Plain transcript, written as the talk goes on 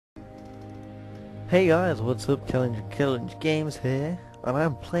Hey guys, what's up? CalebLynch Games here, and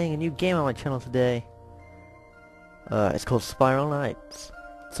I'm playing a new game on my channel today. It's called Spiral Knights.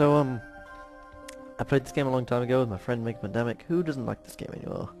 So, I played this game a long time ago with my friend MegaPandamic, who doesn't like this game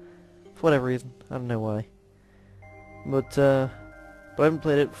anymore. For whatever reason, I don't know why. But I haven't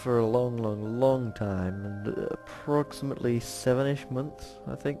played it for a long time, and approximately 7-ish months,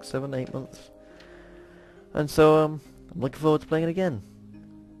 I think, 7-8 months. And so, I'm looking forward to playing it again.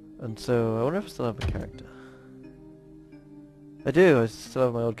 And so, I wonder if I still have a character. I do, I still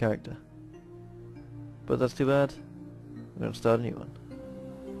have my old character. But that's too bad. I'm going to start a new one.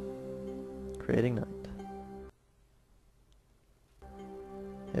 Creating Knight.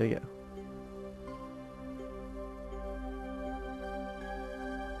 Here we go.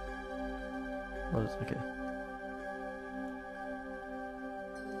 Oh, that's okay.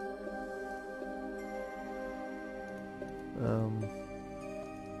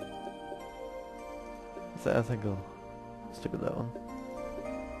 I think I'll stick with that one.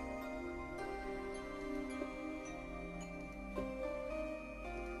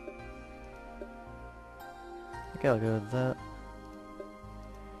 Okay, I'll go with that.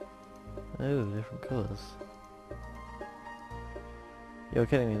 Oh, different colours. You're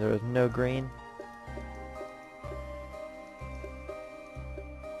kidding me, there is no green?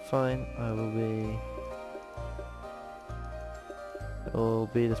 Fine, I will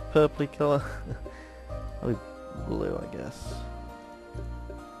be this purpley colour. I'll be blue, I guess.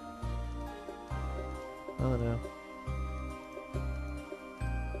 I don't know.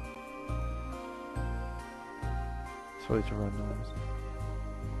 It's probably too random.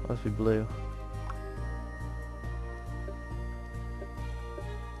 Must be blue.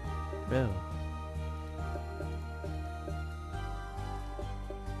 Yeah.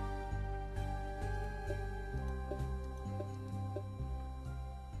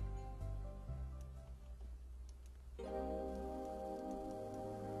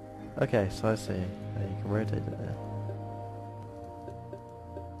 Okay, so I see. You can rotate it there.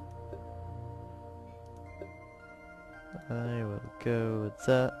 I will go with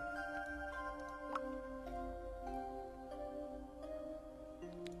that.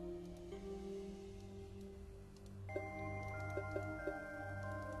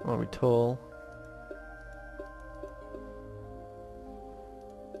 I want to be tall.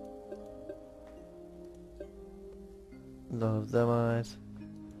 None of them eyes.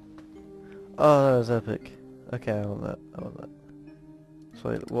 Oh, that was epic. Okay, I want that. I want that.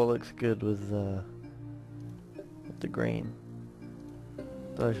 So what looks good with the green?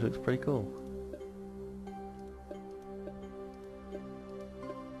 That actually looks pretty cool.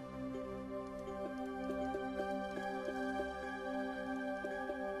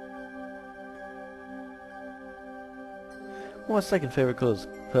 Well, my second favourite colour is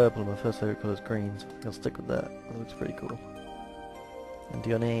purple and my first favourite colour is green, so I think I'll stick with that. That looks pretty cool. And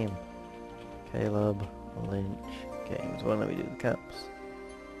your name? CalebLynch Games. Well, let me do the caps.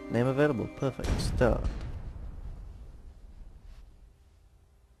 Name available. Perfect. Start.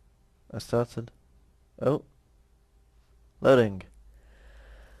 I started. Oh. Loading.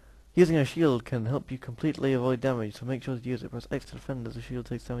 Using a shield can help you completely avoid damage, so make sure to use it. Press X to defend. As the shield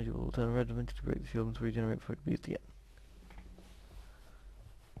takes damage, it will turn red eventually to break the shield and to regenerate before it can be used again.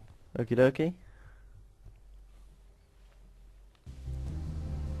 Okie dokie.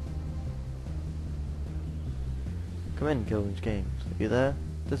 Come in, CalebLynch Games. Are you there?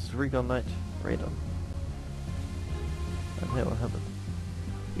 This is Recon Knight. Radon. And here what happened.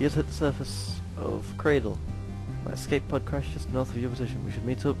 You just hit the surface of Cradle. My escape pod crashed just north of your position. We should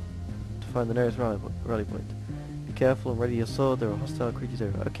meet up to find the nearest rally point. Be careful and ready your sword. There are hostile creatures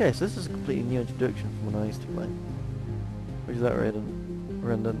everywhere. Okay, so this is a completely new introduction from when I used to play. Which is that, Radon?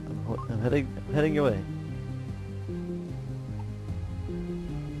 Brendan, I'm heading your way.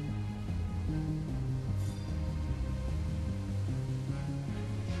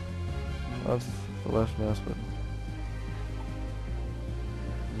 That's the left mouse button.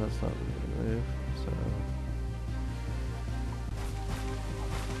 And that's not the move, so...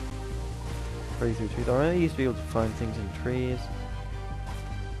 Free through trees. I used to be able to find things in trees.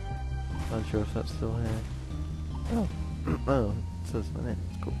 Not sure if that's still here. Oh! Oh, it says my name.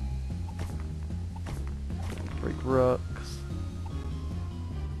 It's cool. Break rocks.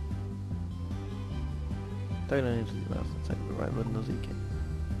 Don't need to do the mouse and take the right button as you can.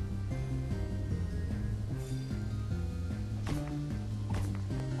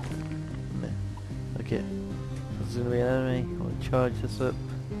 Okay, there's gonna be an enemy. I want to charge this up.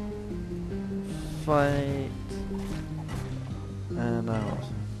 Fight. And out.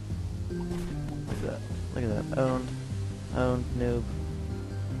 Look at that. Look at that. Owned. Owned. Noob.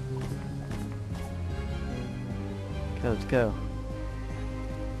 Okay, let's go.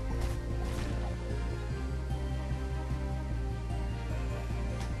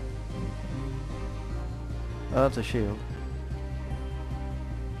 Oh, that's a shield.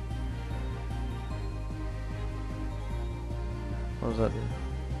 What does that do?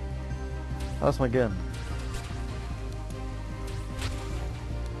 Oh, that's my gun.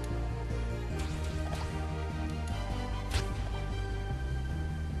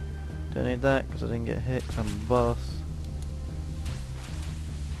 Don't need that because I didn't get hit 'cause I'm a boss.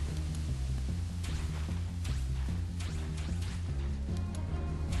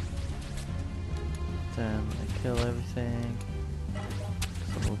 Then I kill everything.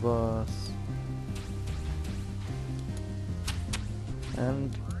 'Cause I'm a boss.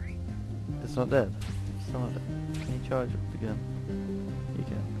 And it's not dead. It's still not dead. Can you charge it again? You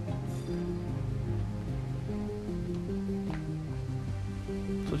can.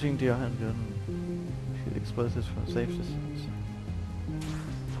 Switching to your handgun. Shoot explosives from a safe distance.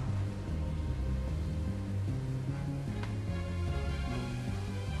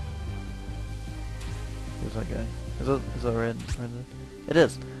 Who's that guy? Is that red? It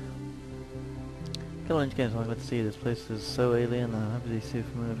is! CalebLynch Games, I'm glad to see you. This place is so alien and I'm happy to see a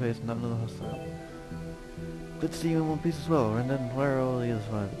familiar face and not another hostile. Good to see you in one piece as well, and then where are all the other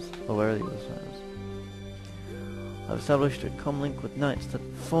survivors? Or where are the other survivors? I've established a comlink with knights that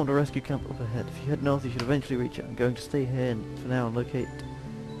formed a rescue camp up ahead. If you head north, you should eventually reach it. I'm going to stay here for now and locate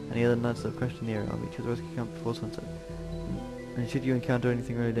any other knights that have crashed in the area. I'll meet you at the rescue camp before sunset. And should you encounter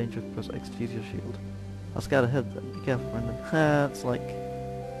anything really dangerous, press X to use your shield. I'll scout ahead then. Be careful, Brendan. Ha! It's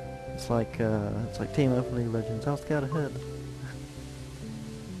like Team Up in League of Legends. I'll scout ahead.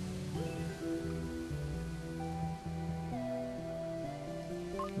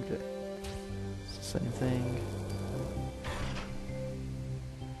 Okay. It's the same thing.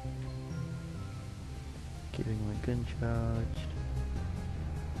 Keeping my gun charged.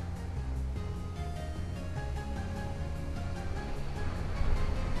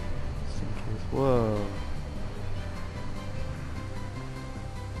 Just in case. Whoa.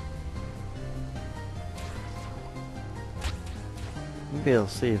 Maybe I'll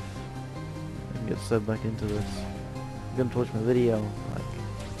see if I can get Seb back into this. I'm gonna watch my video. Like,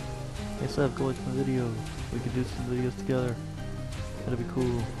 hey Seb, go watch my video. We could do some videos together. That'd be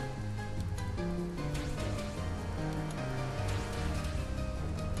cool.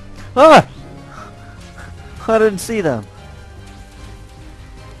 Ah! I didn't see them.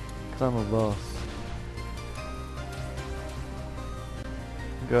 'Cause I'm a boss.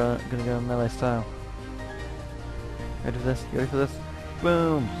 I'm gonna go melee style. Ready for this? You ready for this?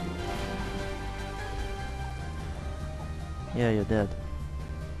 Boom! Yeah, you're dead.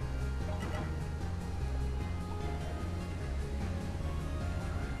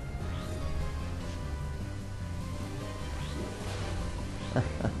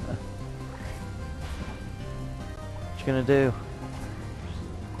 What you gonna do?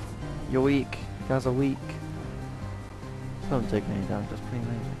 You're weak. You guys are weak. Still haven't taken any damage, that's pretty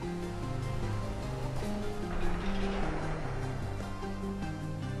amazing.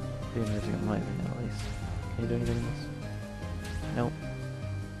 Pretty amazing in my opinion at least. Can you do anything in this? Nope.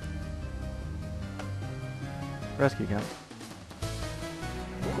 Rescue camp.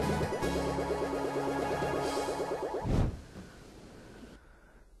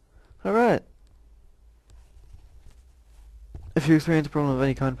 Alright. If you experience a problem of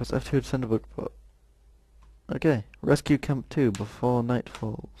any kind, press F2 to send a book report. Okay. Rescue Camp 2 before night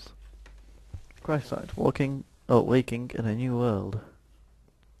falls. Christside. Waking in a new world.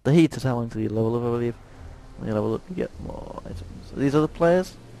 The heat is how long till you level up, I believe. When you level up, you get more items. Are these other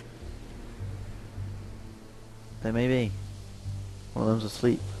players? They may be. One of them's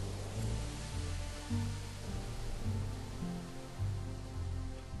asleep.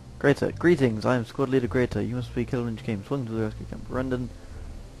 Greater. Greetings, I am Squad Leader Greater. You must be CalebLynch Games. Welcome to the rescue camp. Brendan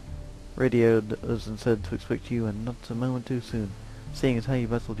radioed us and said to expect you and not a moment too soon. Seeing as how you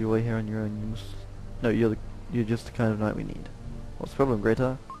battled your way here on your own, you must... No, you're just the kind of knight we need. What's the problem,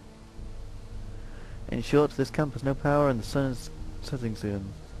 Greater? In short, this camp has no power and the sun is setting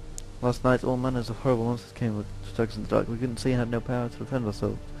soon. Last night all manners of horrible monsters came with tugs in the dark. We couldn't see and had no power to defend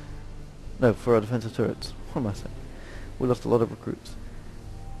ourselves. No, for our defensive turrets. What am I saying? We lost a lot of recruits.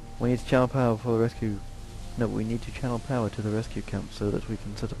 We need to channel power for the rescue... No, we need to channel power to the rescue camp so that we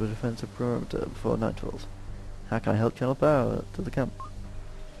can set up a defensive perimeter before night falls. How can I help channel power to the camp?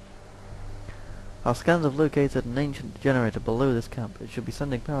 Our scans have located an ancient generator below this camp. It should be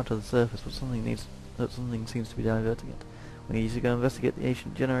sending power to the surface, but something seems to be diverting it. We need you to go investigate the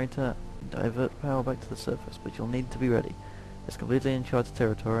ancient generator and divert power back to the surface, but you'll need to be ready. It's completely uncharted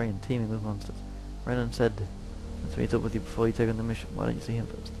territory and teeming with monsters. Renan said Let's meet up with you before you take on the mission. Why don't you see him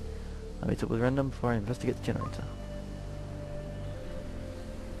first? I meet up with Random before I investigate the generator.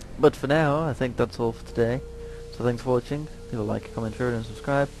 But for now, I think that's all for today. So thanks for watching. Leave a like, comment, favorite, and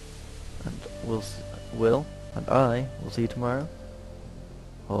subscribe. And I will see you tomorrow.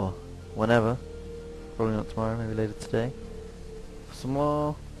 Or whenever. Probably not tomorrow, maybe later today. For some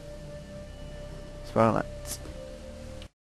more Spiral Nights.